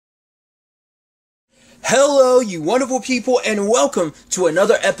Hello, you wonderful people, and welcome to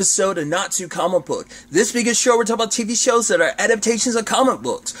another episode of Not Too Comic Book. This week's show, we're talking about TV shows that are adaptations of comic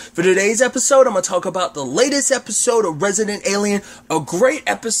books. For today's episode, I'm going to talk about the latest episode of Resident Alien. A great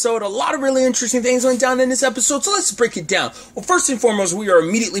episode, a lot of really interesting things went down in this episode, so let's break it down. Well, first and foremost, we are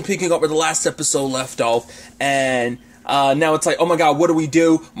immediately picking up where the last episode left off, and now it's like, oh my god, what do we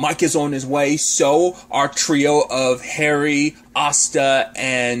do? Mike is on his way, so our trio of Harry, Asta,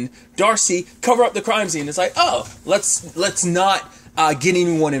 and Darcy cover up the crime scene. It's like, oh, let's not get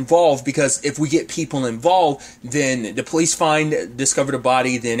anyone involved, because if we get people involved, then the police discover the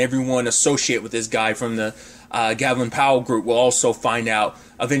body, then everyone associated with this guy from the Gavin Powell group will also find out,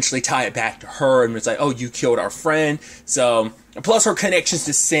 eventually tie it back to her, and it's like, oh, you killed our friend. So, plus her connections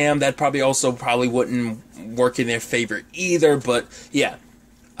to Sam, that probably wouldn't work in their favor either, but yeah.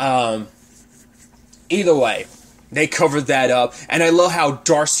 Either way, they covered that up, and I love how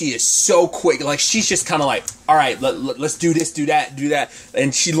Darcy is so quick. Like, she's just kind of like, all right, let's do this, do that,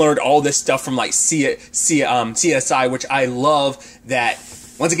 and she learned all this stuff from like CSI, which I love. That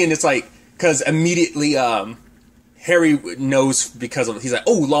once again, it's like, because immediately Harry knows, because of, he's like,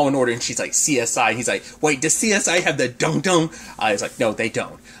 oh, Law and Order, and she's like, CSI, and he's like, wait, does CSI have the dum-dum? He's like, no, they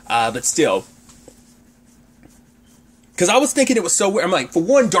don't, but still. Because I was thinking it was so weird. I'm like, for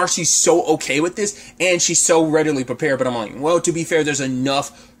one, Darcy's so okay with this, and she's so readily prepared. But I'm like, well, to be fair, there's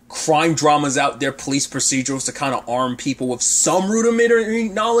enough crime dramas out there, police procedurals, to kind of arm people with some rudimentary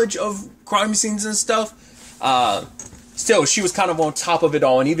knowledge of crime scenes and stuff. Still, she was kind of on top of it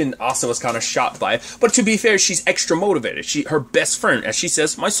all, and even Asa was kind of shocked by it. But to be fair, she's extra motivated. Her best friend, as she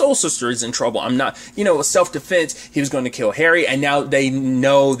says, my soul sister is in trouble. I'm not, self-defense. He was going to kill Harry, and now they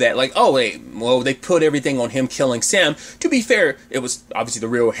know that, like, oh, wait, well, they put everything on him killing Sam. To be fair, it was obviously the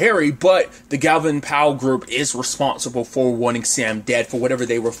real Harry, but the Gavin Powell group is responsible for wanting Sam dead, for whatever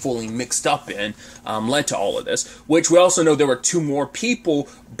they were fully mixed up in, led to all of this. Which we also know there were two more people,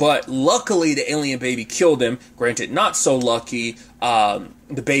 but luckily the alien baby killed him. Granted, not so lucky.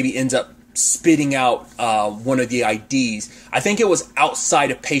 The baby ends up spitting out one of the IDs. I think it was outside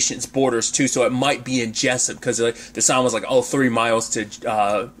of patient's borders too, so it might be in Jessup, because the sound was like, 3 miles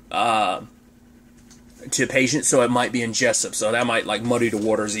to patient, so it might be in Jessup. So that might like muddy the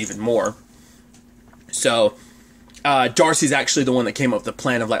waters even more. So Darcy's actually the one that came up with the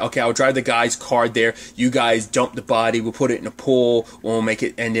plan of like, okay, I'll drive the guy's car there, you guys dump the body, we'll put it in a pool, we'll make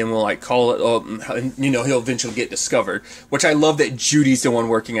it, and then we'll like call it up, and, he'll eventually get discovered. Which I love that Judy's the one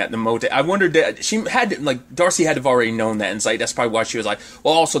working at the motel. I wondered that she had to, like, Darcy had to have already known that, and it's like, that's probably why she was like,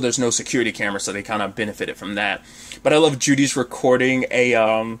 well, also there's no security camera, so they kind of benefited from that. But I love Judy's recording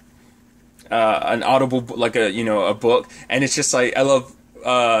an audible, like a book, and it's just like, I love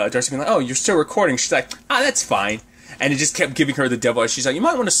Darcy being like, oh, you're still recording. She's like, that's fine. And it just kept giving her the devil. She's like, you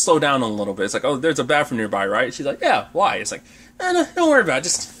might want to slow down a little bit. It's like, oh, there's a bathroom nearby, right? She's like, yeah, why? It's like, no, don't worry about it.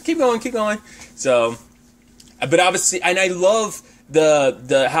 Just keep going. So, but obviously, and I love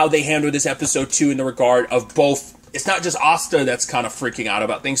the how they handle this episode too, in the regard of both. It's not just Asta that's kind of freaking out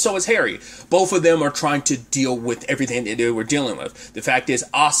about things. So is Harry. Both of them are trying to deal with everything that they were dealing with. The fact is,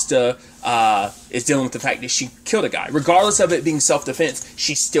 Asta is dealing with the fact that she killed a guy. Regardless of it being self-defense,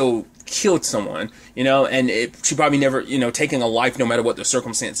 she still killed someone, and she probably never, taking a life, no matter what the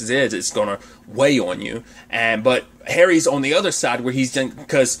circumstances is, it's going to weigh on you. But Harry's on the other side, where he's done,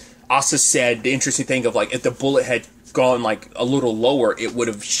 because Asta said the interesting thing of like, if the bullet had gone like a little lower, it would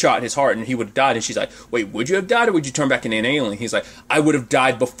have shot his heart and he would have died. And she's like, wait, would you have died, or would you turn back into an alien? He's like, I would have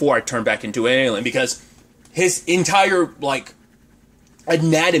died before I turned back into an alien, because his entire like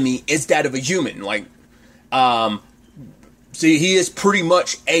anatomy is that of a human. Like, so he is pretty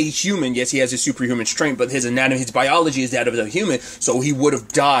much a human. Yes, he has a superhuman strength, but his anatomy, his biology is that of a human. So he would have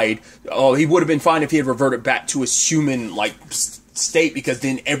died. Oh, he would have been fine if he had reverted back to his human like state, because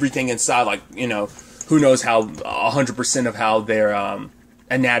then everything inside, like, who knows how 100% of how their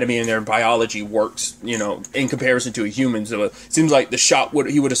anatomy and their biology works, in comparison to a human. So it seems like the shot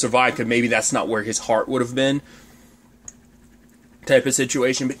he would have survived, because maybe that's not where his heart would have been, type of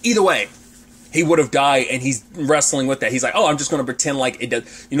situation. But either way, he would have died, and he's wrestling with that. He's like, oh, I'm just going to pretend like it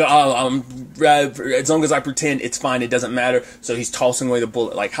does, as long as I pretend, it's fine, it doesn't matter. So he's tossing away the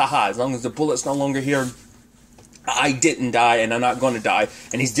bullet, like, haha, as long as the bullet's no longer here, I didn't die, and I'm not going to die.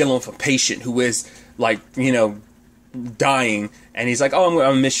 And he's dealing with a patient who is, like, dying, and he's like, oh, I'm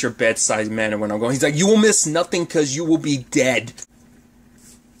going to miss your bedside manner when I'm going. He's like, you will miss nothing, because you will be dead.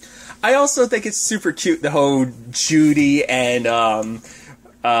 I also think it's super cute, the whole Judy and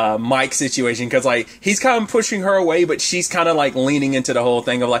Mike situation, because like he's kind of pushing her away, but she's kind of like leaning into the whole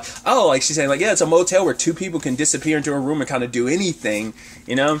thing of like, oh, like she's saying like, yeah, it's a motel where two people can disappear into a room and kind of do anything,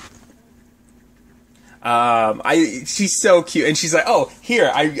 She's so cute, and she's like, "Oh,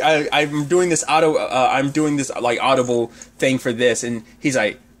 here, I'm doing this like Audible thing for this," and he's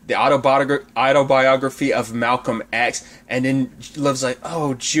like, "The autobiography of Malcolm X," and then Liv's like,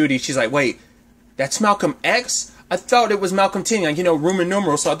 "Oh, Judy," she's like, "Wait, that's Malcolm X? I thought it was Malcolm 10, like, Roman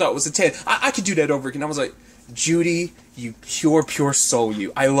numeral, so I thought it was a 10. I could do that over again." I was like, Judy, you pure soul,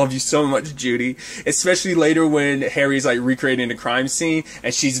 you. I love you so much, Judy. Especially later when Harry's, like, recreating the crime scene,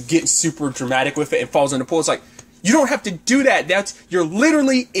 and she's getting super dramatic with it and falls in the pool. It's like, you don't have to do that. You're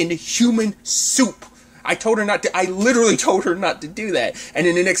literally in human soup. I literally told her not to do that. And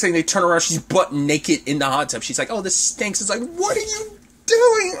then the next thing they turn around, she's butt naked in the hot tub. She's like, "Oh, this stinks." It's like, what are you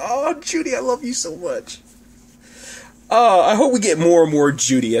doing? Oh, Judy, I love you so much. I hope we get more and more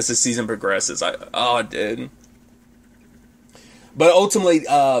Judy as the season progresses. Dude. But ultimately,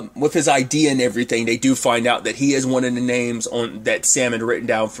 with his ID and everything, they do find out that he is one of the names that Sam had written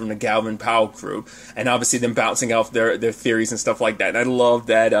down from the Galvin Powell crew. And obviously them bouncing off their theories and stuff like that. And I love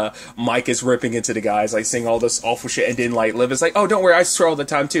that Mike is ripping into the guys, like, saying all this awful shit. And then, like, Liv is like, "Oh, don't worry, I swear all the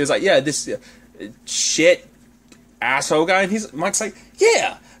time, too." It's like, "Yeah, this shit asshole guy." And Mike's like,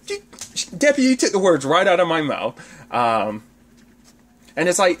 "Yeah, Deputy, you took the words right out of my mouth." And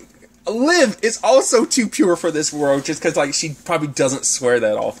it's like, Liv is also too pure for this world, just because, like, she probably doesn't swear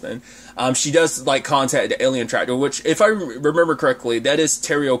that often. She does, like, contact the alien tractor, which, if I remember correctly, that is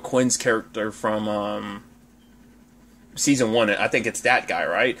Terry O'Quinn's character from season 1. I think it's that guy,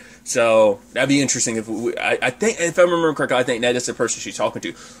 right? So that'd be interesting I think, if I remember correctly, I think that is the person she's talking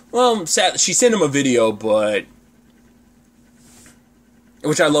to. Well, she sent him a video, but.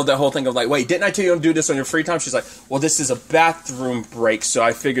 Which I love that whole thing of, like, "Wait, didn't I tell you to do this on your free time?" She's like, "Well, this is a bathroom break, so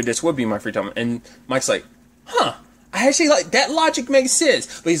I figured this would be my free time." And Mike's like, "Huh, I actually, like, that logic makes sense."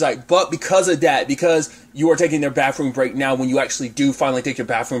 But he's like, "But because of that, because you are taking their bathroom break now, when you actually do finally take your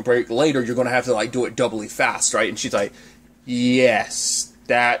bathroom break later, you're going to have to, like, do it doubly fast, right?" And she's like, "Yes,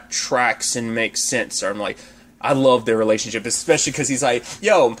 that tracks and makes sense, sir." I'm like, I love their relationship, especially because he's like,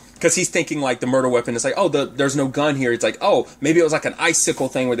 because he's thinking, like, the murder weapon is like, "Oh, there's no gun here." It's like, "Oh, maybe it was like an icicle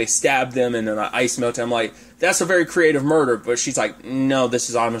thing where they stabbed them and then the ice melted." I'm like, that's a very creative murder. But she's like, "No,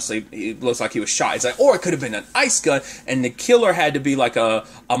 this is honestly, it looks like he was shot." It's like, or it could have been an ice gun, and the killer had to be like a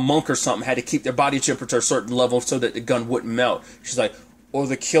monk or something, had to keep their body temperature a certain level so that the gun wouldn't melt. She's like, or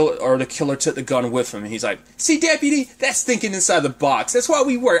the killer took the gun with him. And he's like, "See, Deputy, that's thinking inside the box. That's why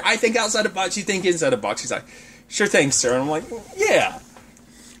we work. I think outside the box, you think inside the box." He's like, "Sure thing, sir." And I'm like, yeah.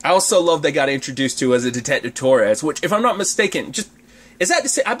 I also love they got introduced to as a Detective Torres, which, if I'm not mistaken, is that the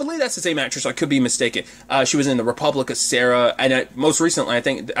same? I believe that's the same actress. I could be mistaken. She was in The Republic of Sarah, and most recently,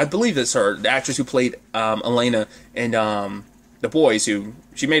 I believe it's her, the actress who played Elena in The Boys.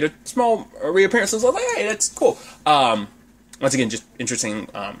 She made a small reappearance. I was like, hey, that's cool. Once again, just interesting.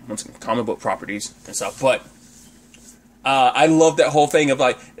 Comic book properties and stuff, but. I love that whole thing of,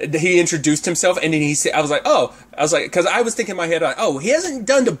 like, he introduced himself, and then he said, I was like, because I was thinking in my head, like, "Oh, he hasn't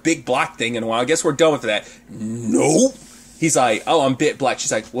done the big black thing in a while. I guess we're done with that." Nope. He's like, "Oh, I'm bit black."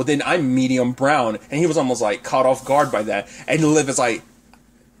 She's like, "Well, then I'm medium brown." And he was almost, like, caught off guard by that. And Liv is like,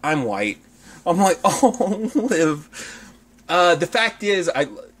 "I'm white." I'm like, "Oh, Liv." The fact is,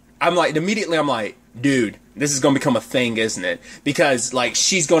 I'm like, immediately I'm like, dude, this is going to become a thing, isn't it? Because, like,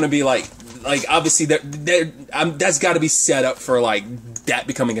 she's going to be like obviously that's got to be set up for, like, that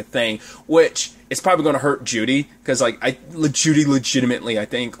becoming a thing, which is probably going to hurt Judy, because, like, Judy legitimately, I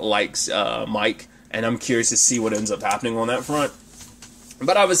think, likes Mike, and I'm curious to see what ends up happening on that front.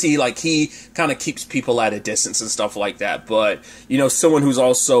 But obviously, like, he kind of keeps people at a distance and stuff like that. But, someone who's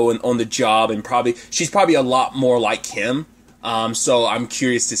also on the job, and she's probably a lot more like him. So I'm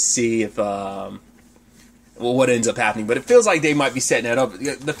curious to see if what ends up happening. But it feels like they might be setting that up.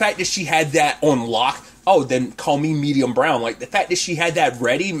 The fact that she had that on lock, then call me medium brown. Like, the fact that she had that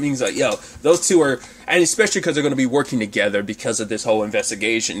ready means, like, those two are, and especially because they're going to be working together because of this whole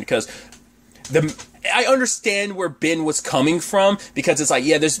investigation. Because I understand where Ben was coming from, because it's like,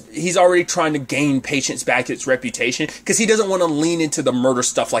 he's already trying to gain patience back, its reputation, because he doesn't want to lean into the murder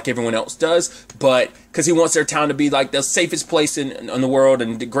stuff like everyone else does, but because he wants their town to be like the safest place in the world,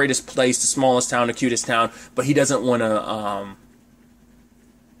 and the greatest place, the smallest town, the cutest town, but he doesn't want to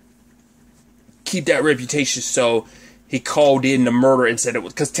keep that reputation, so he called in the murder and said it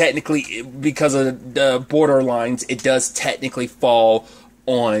was, because technically, because of the borderlines, it does technically fall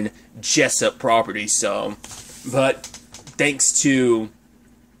on Jessup property. So, but thanks to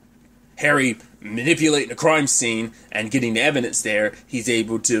Harry manipulating the crime scene and getting the evidence there, he's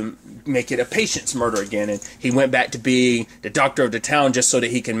able to make it a patient's murder again, and he went back to being the doctor of the town just so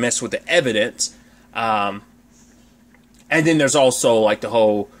that he can mess with the evidence. And then there's also, like, the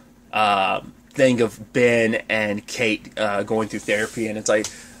whole thing of Ben and Kate going through therapy, and it's like,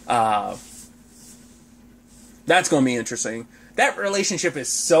 that's going to be interesting. That relationship is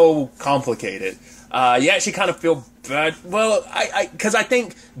so complicated. You actually kind of feel bad. Well, because I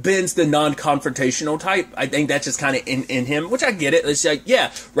think Ben's the non-confrontational type. I think that's just kind of in him, which I get it. It's like,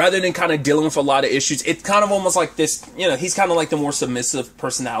 yeah, rather than kind of dealing with a lot of issues, it's kind of almost like this, he's kind of like the more submissive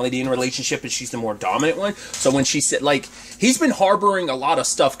personality in a relationship, and she's the more dominant one. So when she said, like, he's been harboring a lot of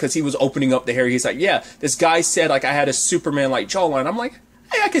stuff because he was opening up to Harry. He's like, yeah, this guy said, like, I had a Superman-like jawline. I'm like,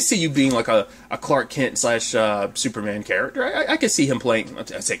 hey, I could see you being like a Clark Kent / Superman character. I could see him playing. I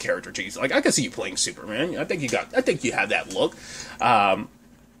say character, geez. Like, I could see you playing Superman. I think you have that look. But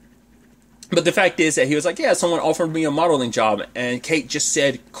the fact is that he was like, yeah, someone offered me a modeling job, and Kate just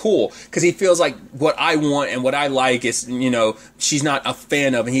said, cool, because he feels like what I want and what I like is, she's not a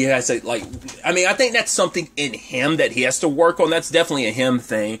fan of, and he has to, like, I mean, I think that's something in him that he has to work on. That's definitely a him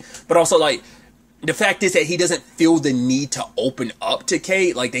thing, but also, like, the fact is that he doesn't feel the need to open up to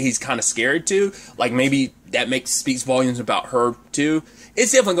Kate, like that he's kind of scared to. Like, maybe that speaks volumes about her too.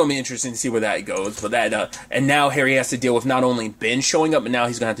 It's definitely going to be interesting to see where that goes. But that, and now Harry has to deal with not only Ben showing up, but now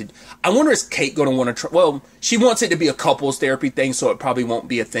he's going to have to. I wonder, is Kate going to want to try? Well, she wants it to be a couples therapy thing, so it probably won't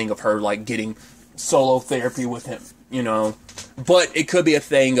be a thing of her like getting solo therapy with him, But it could be a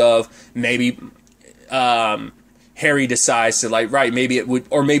thing of maybe. Harry decides to, like, right, maybe it would,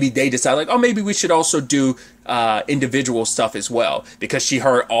 or maybe they decide, like, oh, maybe we should also do individual stuff as well, because she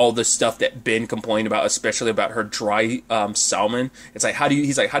heard all the stuff that Ben complained about, especially about her dry salmon. It's like,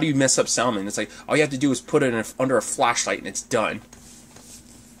 he's like, how do you mess up salmon? It's like, all you have to do is put it under a flashlight and it's done.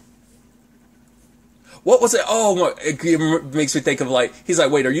 What was it? Oh, it makes me think of, like, he's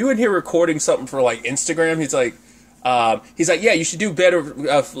like, wait, are you in here recording something for, like, Instagram? He's like, yeah, you should do better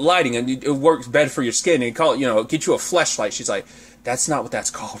lighting, and it works better for your skin. And call it, get you a fleshlight. She's like, that's not what that's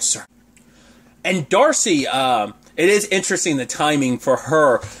called, sir. And Darcy, it is interesting the timing for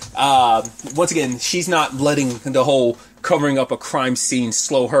her. Once again, she's not letting the whole covering up a crime scene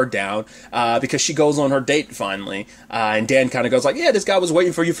slow her down, because she goes on her date finally. And Dan kind of goes like, yeah, this guy was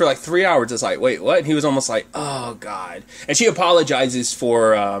waiting for you for like 3 hours. It's like, wait, what? And he was almost like, oh, God. And she apologizes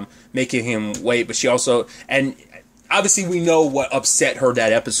for making him wait, but she also, and obviously, we know what upset her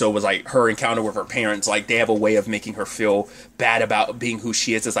that episode was, like, her encounter with her parents. Like, they have a way of making her feel bad about being who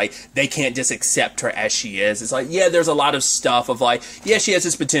she is. It's like, they can't just accept her as she is. It's like, yeah, there's a lot of stuff of, like, yeah, she has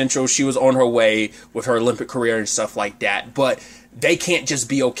this potential. She was on her way with her Olympic career and stuff like that. But they can't just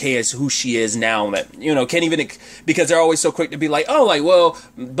be okay as who she is now. That, can't even, because they're always so quick to be like, oh, like, well,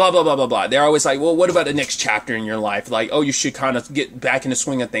 blah, blah, blah, blah, blah. They're always like, well, what about the next chapter in your life? Like, oh, you should kind of get back in the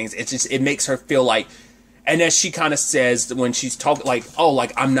swing of things. It's just, it makes her feel like, and as she kind of says when she's talking, like, oh,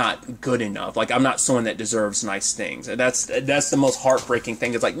 like, I'm not good enough. Like, I'm not someone that deserves nice things. And that's the most heartbreaking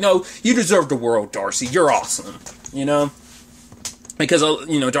thing. It's like, no, you deserve the world, Darcy. You're awesome, Because,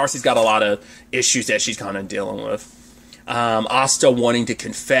 Darcy's got a lot of issues that she's kind of dealing with. Asta wanting to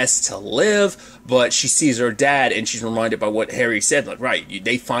confess to Liv, but she sees her dad, and she's reminded by what Harry said. Like, right,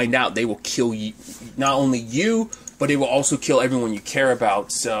 they find out, they will kill you, not only you, but they will also kill everyone you care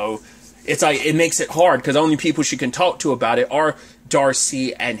about. So it's like, it makes it hard, because the only people she can talk to about it are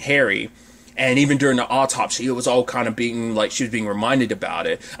Darcy and Harry. And even during the autopsy, it was all kind of being like, she was being reminded about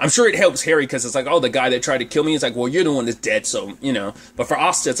it. I'm sure it helps Harry, because it's like, oh, the guy that tried to kill me is like, well, you're the one that's dead, so, But for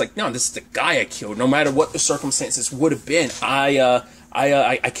Asta, it's like, no, this is the guy I killed. No matter what the circumstances would have been,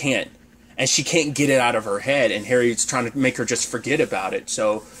 I can't. And she can't get it out of her head, and Harry's trying to make her just forget about it.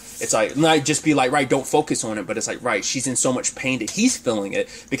 So it's like, not just be like, right, don't focus on it, but it's like, right, she's in so much pain that he's feeling it,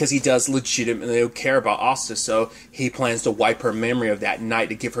 because he does legitimately care about Asta, so he plans to wipe her memory of that night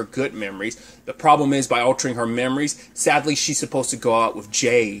to give her good memories. The problem is, by altering her memories, sadly, she's supposed to go out with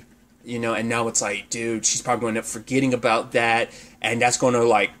Jay, and now it's like, dude, she's probably going to end up forgetting about that, and that's going to,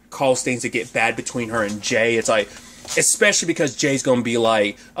 like, cause things to get bad between her and Jay. It's like, especially because Jay's going to be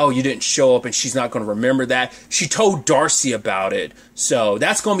like, oh, you didn't show up, and she's not going to remember that. She told Darcy about it. So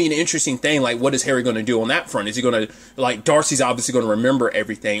that's going to be an interesting thing. Like, what is Harry going to do on that front? Is he going to, like, Darcy's obviously going to remember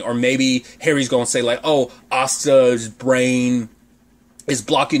everything. Or maybe Harry's going to say, like, oh, Asta's brain is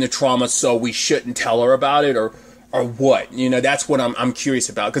blocking the trauma, so we shouldn't tell her about it. Or what? That's what I'm curious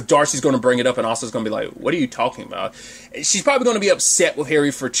about. Because Darcy's going to bring it up, and Asta's going to be like, what are you talking about? She's probably going to be upset with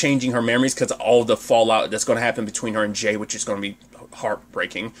Harry for changing her memories, because of all the fallout that's going to happen between her and Jay, which is going to be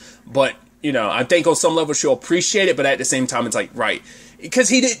heartbreaking. But, I think on some level she'll appreciate it, but at the same time, it's like, right. Because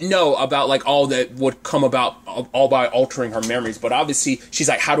he didn't know about, like, all that would come about all by altering her memories. But obviously, she's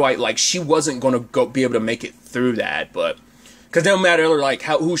like, how do I, like, she wasn't going to be able to make it through that. But, because no matter, like,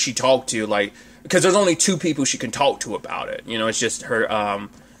 who she talked to, like, because there's only two people she can talk to about it. It's just her,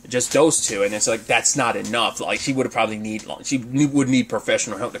 just those two, and it's like that's not enough. Like she would probably would need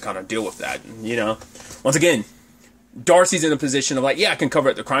professional help to kind of deal with that. You know, once again, Darcy's in a position of like, yeah, I can cover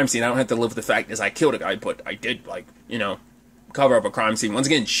up the crime scene. I don't have to live with the fact that I killed a guy, but I did, like, you know, cover up a crime scene. Once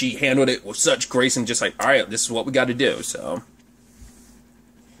again, she handled it with such grace and just like, all right, this is what we got to do. So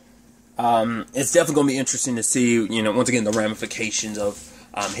it's definitely going to be interesting to see, you know, once again, the ramifications of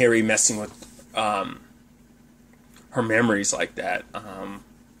Harry messing with her memories like that.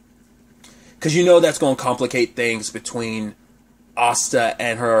 Because you know that's going to complicate things between Asta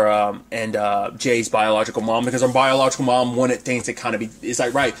and her Jay's biological mom, because her biological mom wanted things to kind of be, it's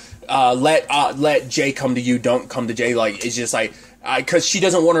like, right, let Jay come to you, don't come to Jay. Like, it's just like, because she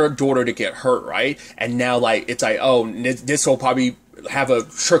doesn't want her daughter to get hurt, right? And now, like, it's like, oh, this will probably have a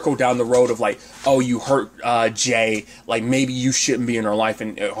trickle down the road of like, oh, you hurt Jay, like maybe you shouldn't be in her life,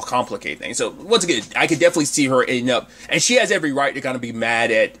 and it'll complicate things. So once again, I could definitely see her ending up, and she has every right to kind of be mad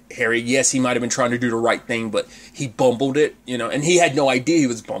at Harry. Yes, he might have been trying to do the right thing, but he bumbled it, you know, and he had no idea he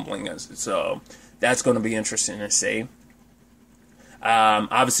was bumbling it. So that's going to be interesting to see.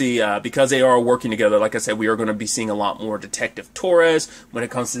 Obviously, because they are working together, like I said, we are going to be seeing a lot more Detective Torres when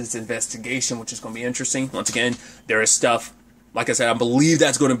it comes to this investigation, which is going to be interesting. Once again, there is stuff, like I said, I believe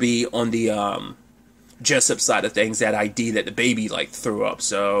that's going to be on the Jessup side of things, that ID that the baby, like, threw up.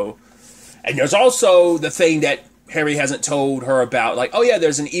 So, and there's also the thing that Harry hasn't told her about, like, oh yeah,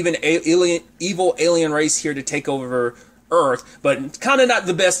 there's an evil alien race here to take over Earth, but it's kind of not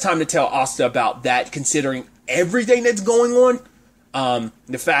the best time to tell Asta about that, considering everything that's going on.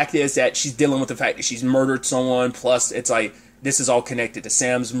 The fact is that she's dealing with the fact that she's murdered someone, plus it's like, this is all connected to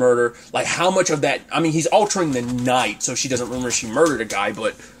Sam's murder. Like, how much of that, I mean, he's altering the night so she doesn't remember she murdered a guy,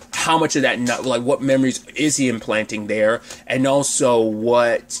 but how much of that, like, what memories is he implanting there? And also,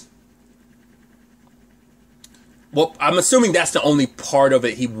 well, I'm assuming that's the only part of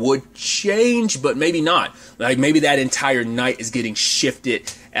it he would change, but maybe not. Like, maybe that entire night is getting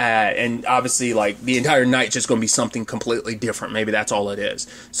shifted, and obviously, like, the entire night is just going to be something completely different. Maybe that's all it is.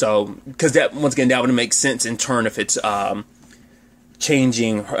 So, because that, once again, that would make sense in turn if it's,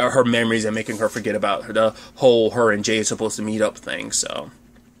 changing her memories and making her forget about the whole her and Jay is supposed to meet up thing. So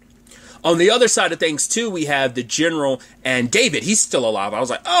on the other side of things too, we have the General and David. He's still alive. I was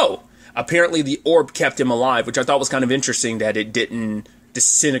like, oh, apparently the orb kept him alive, which I thought was kind of interesting that it didn't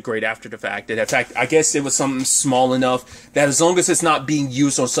disintegrate after the fact. That in fact, I guess it was something small enough that as long as it's not being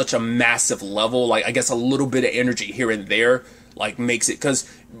used on such a massive level, like I guess a little bit of energy here and there, like makes it, because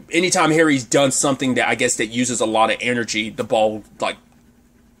anytime Harry's done something that I guess that uses a lot of energy, the ball like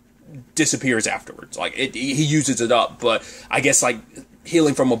disappears afterwards. Like he uses it up, but I guess like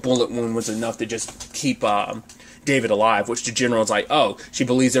healing from a bullet wound was enough to just keep David alive, which the General's like, oh, she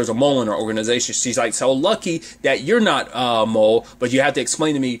believes there's a mole in her organization. She's like, so lucky that you're not a mole, but you have to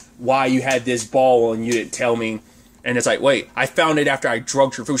explain to me why you had this ball and you didn't tell me. And it's like, wait, I found it after I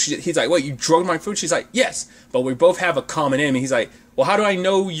drugged your food. He's like, wait, you drugged my food? She's like, yes, but we both have a common enemy. He's like, well, how do I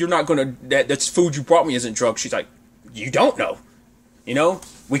know you're not going to, that's food you brought me isn't drugged? She's like, you don't know. You know,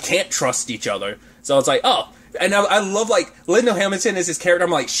 we can't trust each other. So it's like, oh, and I love, like, Linda Hamilton as his character.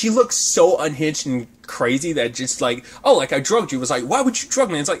 I'm like, she looks so unhinged and crazy that just like, oh, like, I drugged you. It was like, why would you drug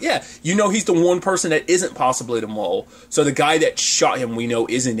me? And it's like, yeah, you know, he's the one person that isn't possibly the mole. So the guy that shot him, we know,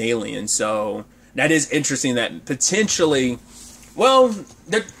 is an alien. So that is interesting that potentially, well,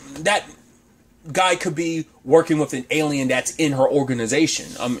 that guy could be working with an alien that's in her organization,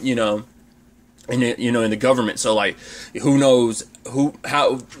 you know, in the government. So, like, who knows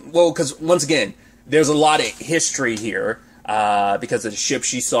well, because once again, there's a lot of history here, because of the ship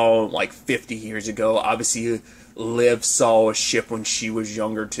she saw, like, 50 years ago. Obviously, Liv saw a ship when she was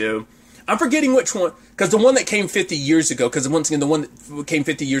younger, too. I'm forgetting which one, because the one that came 50 years ago, because once again, the one that came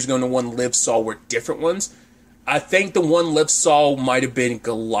 50 years ago and the one Liv saw were different ones. I think the one Liv saw might have been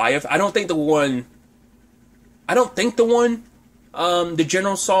Goliath. I don't think the one the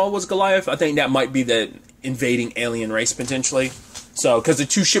General saw was Goliath. I think that might be the invading alien race, potentially. So, because the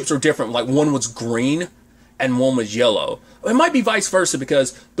two ships are different. Like, one was green and one was yellow. It might be vice versa,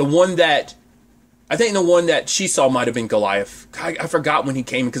 because the one that she saw might have been Goliath. I forgot when he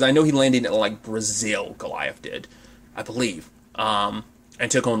came, because I know he landed in, like, Brazil, Goliath did, I believe, and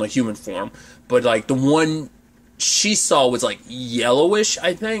took on the human form. But, like, the one she saw was, like, yellowish,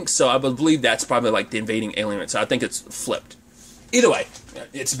 I think, so I believe that's probably, like, the invading alien. So I think it's flipped. Either way,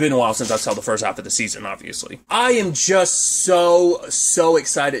 it's been a while since I saw the first half of the season, obviously. I am just so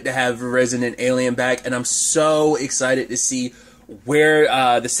excited to have Resident Alien back, and I'm so excited to see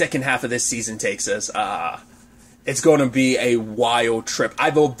where the second half of this season takes us. It's going to be a wild trip.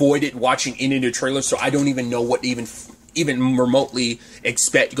 I've avoided watching any of the trailers, so I don't even know what to even even remotely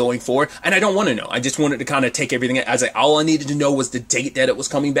expect going forward, and I don't want to know. I just wanted to kind of take everything as all I needed to know was the date that it was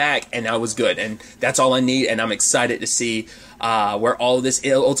coming back, and I was good, and that's all I need. And I'm excited to see where all of this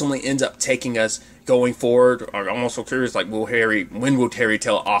ultimately ends up taking us going forward. I'm also curious, like, when will Terry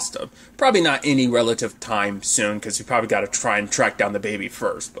tell Asta? Probably not any relative time soon, because we probably got to try and track down the baby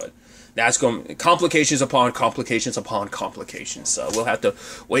first, but that's going complications upon complications upon complications. So we'll have to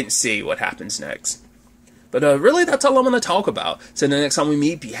wait and see what happens next. But really, that's all I'm going to talk about. So the next time we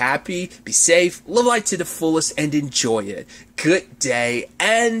meet, be happy, be safe, live life to the fullest, and enjoy it. Good day,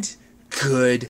 and good